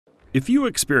If you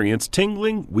experience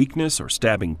tingling, weakness, or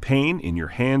stabbing pain in your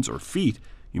hands or feet,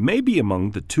 you may be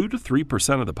among the 2 to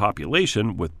 3% of the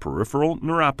population with peripheral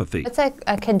neuropathy. It's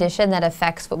a condition that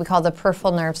affects what we call the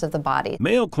peripheral nerves of the body.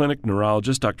 Mayo Clinic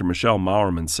neurologist Dr.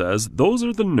 Mauermann says those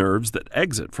are the nerves that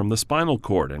exit from the spinal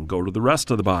cord and go to the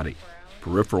rest of the body.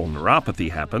 Peripheral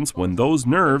neuropathy happens when those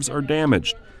nerves are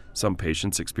damaged. Some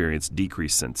patients experience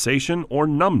decreased sensation or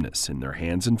numbness in their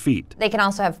hands and feet. They can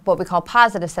also have what we call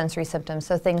positive sensory symptoms,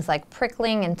 so things like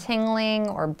prickling and tingling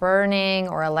or burning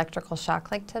or electrical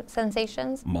shock-like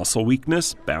sensations. Muscle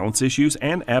weakness, balance issues,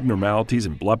 and abnormalities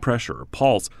in blood pressure or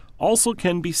pulse also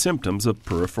can be symptoms of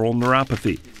peripheral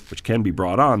neuropathy, which can be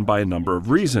brought on by a number of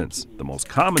reasons, the most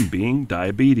common being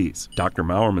diabetes. Dr.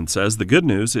 Mauermann says the good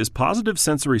news is positive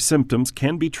sensory symptoms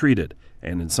can be treated,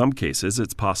 and in some cases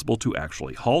it's possible to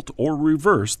actually halt or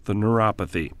reverse the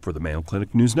neuropathy. For the Mayo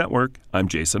Clinic News Network, I'm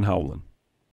Jason Howland.